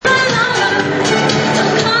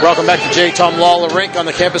Welcome back to J. Tom Lawler Rink on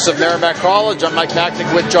the campus of Merrimack College. I'm Mike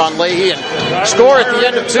Macknick with John Leahy. And score at the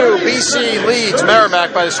end of 2. BC leads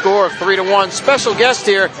Merrimack by the score of 3-1. Special guest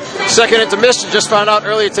here, second intermission. Just found out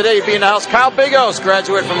earlier today he'd be in the house. Kyle Bigos,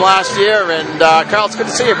 graduate from last year. And Kyle, it's good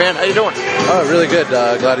to see you, man. How you doing? Oh, really good.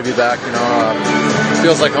 Glad to be back.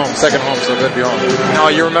 Feels like home, second home, so good to be home. Now,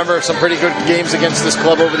 you remember some pretty good games against this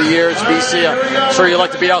club over the years, BC. I'm sure you'd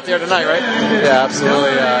like to be out there tonight, right? Yeah,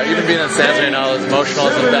 absolutely. Even being in the stands right now is emotional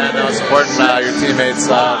as a fan. Supporting your teammates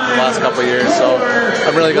for the last couple of years. So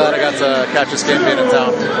I'm really glad I got to catch this game being in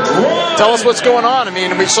town. Tell us what's going on. I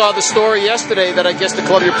mean, we saw the story yesterday that I guess the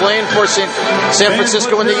club you're playing for, San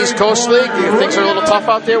Francisco in the East Coast League, things are a little tough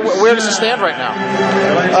out there. Where does it stand right now?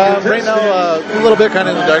 Right now, a little bit kind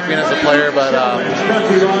of in the dark being as a player, but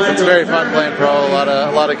it's very fun playing pro.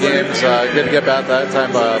 A lot of games. Good to get back that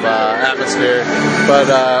type of atmosphere. But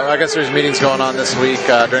I guess there's meetings going on this week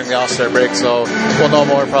during the All-Star break, so we'll know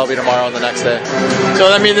more probably tomorrow and the next day. So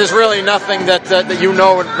I mean, there's really nothing that you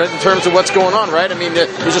know in terms of what's going on, right? I mean,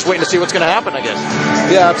 you're just waiting to see what's going to happen, I guess.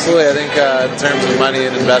 Yeah, absolutely. I think in terms of money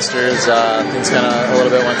and investors, things kind of a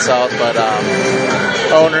little bit went south, but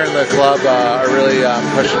owner and the club are really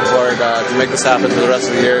pushing forward to make this happen for the rest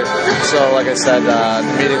of the year. So, like I said, the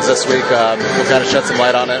meetings this week will kind of shed some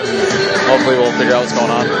light on it, and hopefully we'll figure out what's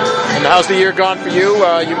going on. And how's the year gone for you?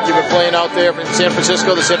 You've been playing out there in San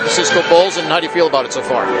Francisco, the San Francisco Bulls, and how do you feel about it so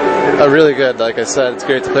far? Really good. Like I said, it's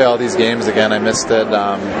great to play all these games again. I missed it.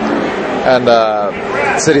 And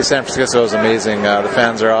the city of San Francisco is amazing. The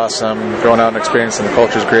fans are awesome. Going out and experiencing the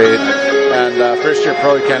culture is great. And first year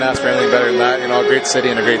pro, you can't ask for anything better than that. A great city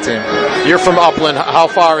and a great team. You're from Upland. How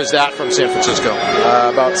far is that from San Francisco?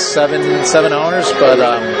 About 7 hours, but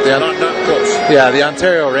not close. Yeah, the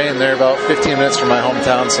Ontario Reign, they're about 15 minutes from my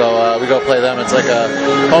hometown, so we go play them. It's like a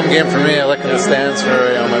home game for me. I like in the stands for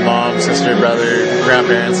my mom, sister, brother,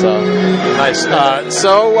 grandparents. So nice.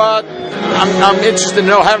 I'm interested to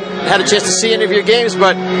know. I haven't had a chance to see any of your games,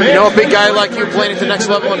 but a big guy like you playing at the next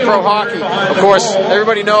level in pro hockey. Of course,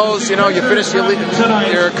 everybody knows. You finished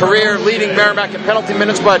your career leading Merrimack in penalty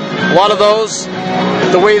minutes, but a lot of those,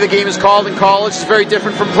 the way the game is called in college, is very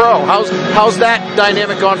different from pro. How's that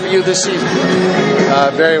dynamic gone for you this season?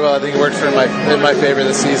 Very well. I think it worked in my favor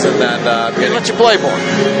this season, and let you play more.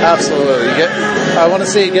 Absolutely. I want to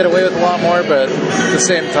say you get away with a lot more, but at the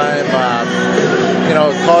same time,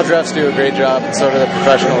 college refs do a great job, and so do the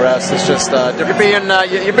professional refs. It's just different.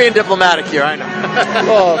 You're being diplomatic here, I know.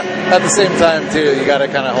 Well, at the same time too, you got to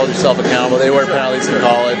kind of hold yourself accountable. They were penalties in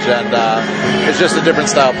college, and it's just a different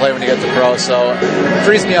style of play when you get to pro. So it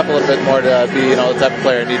frees me up a little bit more to be, the type of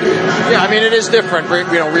player I need to be. Yeah, I mean it is different.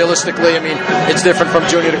 Realistically, I mean it's different from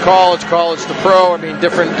junior to college to pro. I mean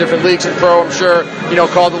different leagues in pro. I'm sure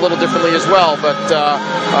called a little differently as well. But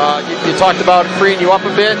you talked about freeing you up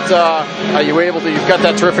a bit. Are you able to? You've got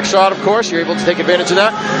that terrific shot, of course. You're able to take advantage of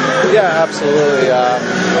that? Yeah, absolutely.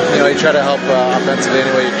 You try to help offensively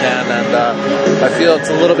any way you can, and I feel it's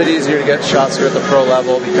a little bit easier to get shots here at the pro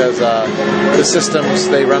level because the systems,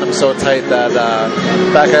 they run them so tight that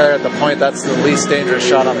back there at the point, that's the least dangerous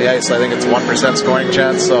shot on the ice. I think it's 1% scoring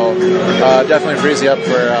chance, so definitely frees you up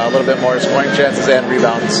for a little bit more scoring chances and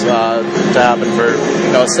rebounds to happen for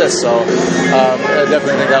assists. So I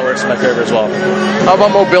definitely think that works in my favor as well. How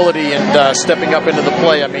about mobility and stepping up into the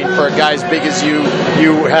play? I mean, for a guy as big as you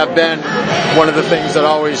have been, one of the things that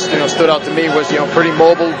always stood out to me was pretty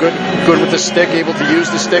mobile, good with the stick, able to use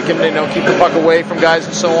the stick and keep the puck away from guys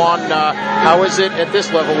and so on. How is it at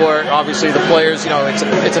this level where obviously the players,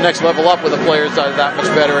 it's a next level up where the players are that much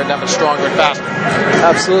better and that much stronger and faster?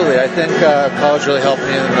 Absolutely. I think college really helped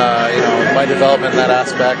me in my development in that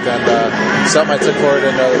aspect, and something I took forward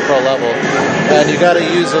into the pro level. And you got to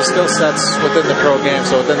use those skill sets within the pro game,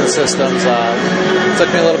 so within the systems. It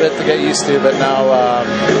took me a little bit to get used to, but now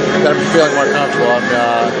that I'm feeling more comfortable, I'm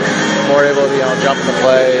more able to jump in the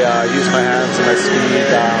play, use my hands and my speed.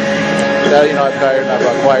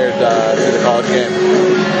 I've acquired through the college game.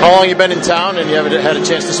 How long have you been in town, and you haven't had a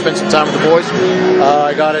chance to spend some time with the boys?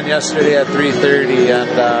 I got in yesterday at 3:30, and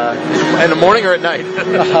in the morning or at night?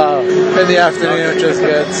 In the afternoon, which was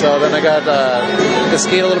good. So then I got to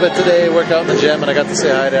skate a little bit today, work out in the gym, and I got to say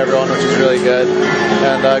hi to everyone, which is really good.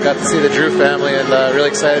 And I got to see the Drew family, and really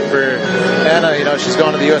excited for Anna. She's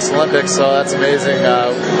going to the U.S. Olympics, so that's amazing.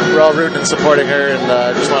 We're all rooting and supporting her,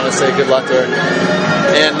 and just want to say good luck to her.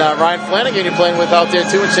 And Ryan Flanagan you're playing with out there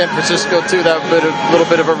too in San Francisco too. That little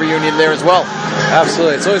bit of a reunion there as well.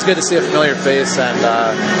 Absolutely. It's always good to see a familiar face, and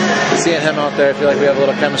seeing him out there, I feel like we have a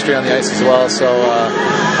little chemistry on the ice as well. So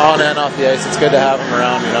on and off the ice, it's good to have him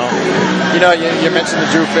around. You mentioned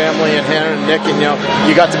the Drew family and Hannah and Nick, and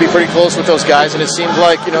you got to be pretty close with those guys, and it seems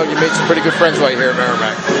like you made some pretty good friends right here at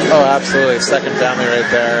Merrimack. Oh, absolutely. Second family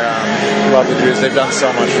right there. Love the Drews. They've done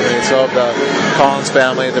so much for me. So the Collins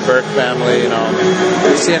family, the Burke family,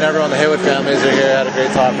 seeing everyone, the Haywood families are here. I had a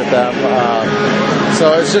great talk with them.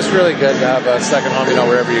 So it's just really good to have a second home,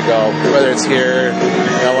 wherever you go, whether it's here,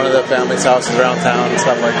 one of the family's houses around town and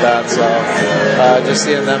stuff like that. So just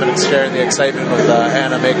seeing them and sharing the excitement with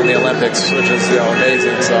Anna making the Olympics, which is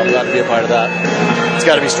amazing. So I'm glad to be a part of that. It's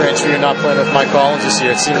got to be strange for you not playing with Mike Collins this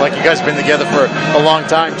year. It seemed like you guys have been together for a long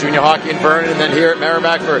time, junior hockey in Vernon, and then here at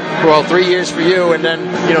Merrimack for 3 years for you, and then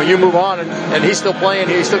you move on, and he's still playing.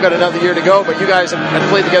 He's still got another year to go, but you guys have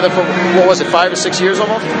played together for 5 or 6 years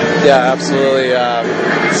almost. Yeah, absolutely.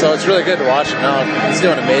 So it's really good to watch him now. He's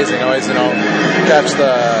doing amazing. Always, catch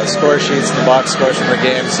the score sheets and the box scores from the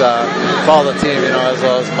games. Follow the team, as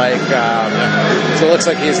well as Mike. So it looks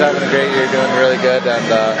like he's having a great year, doing really good, and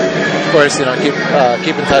of course,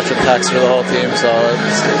 keep in touch with Tex for the whole team. So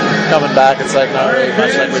it's coming back. It's like not really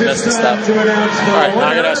much like we missed a step. All right, now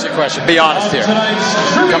I got to ask you a question. Be honest here.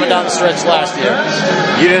 Coming down the stretch last year,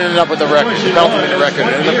 you didn't end up with the record. You felt the record.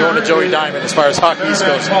 You ended up going to Joey Diamond as far as Hockey East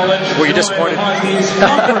goes. Were you disappointed?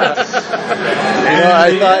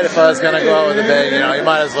 I thought if I was going to go out with a bang, you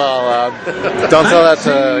might as well. Don't tell that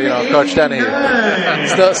to Coach Denny.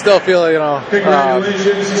 Still feel kind of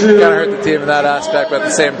hurt the team in that aspect, but at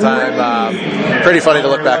the same time, pretty funny to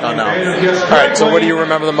look back on now. All right, so what do you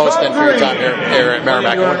remember the most then for your time here at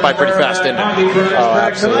Merrimack? It went by pretty fast, didn't it? Oh,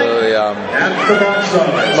 absolutely.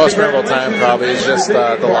 Most memorable time probably is just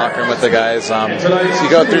the locker room with the guys. You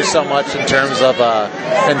go through so much in terms of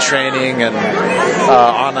in training and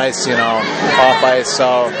on ice, off ice. So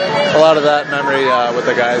a lot of that memory with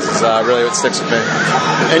the guys is really what sticks with me.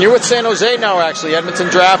 And you're with San Jose now, actually. Edmonton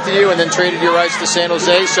drafted you and then traded your rights to San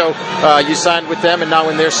Jose. So you signed with them and now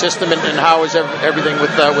in their system. And how is everything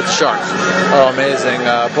with the Sharks? Oh, amazing.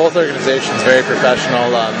 Both organizations very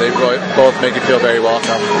professional. They both make you feel very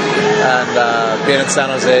welcome. And being in San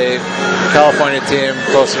Jose, California team,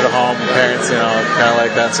 closer to home, parents, kind of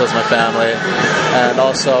like that. So is my family. And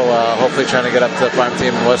also hopefully trying to get up to the farm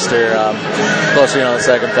team in Worcester, closer, the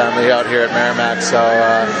second family out here at Merrimack. So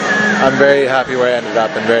I'm very happy where I ended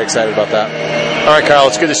up and very excited about that. All right, Kyle,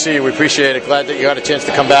 it's good to see you. We appreciate it. Glad that you got a chance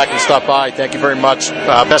to come back and stop by. Thank you very much.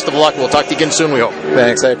 Best of luck. We'll talk to you again soon, we hope.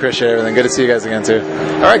 Thanks. I appreciate everything. Good to see you guys again, too.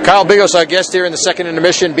 All right, Kyle Bigos, our guest here in the second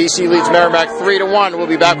intermission. BC leads Merrimack 3-1. We'll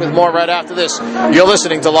be back with more right after this. You're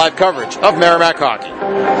listening to live coverage of Merrimack Hockey.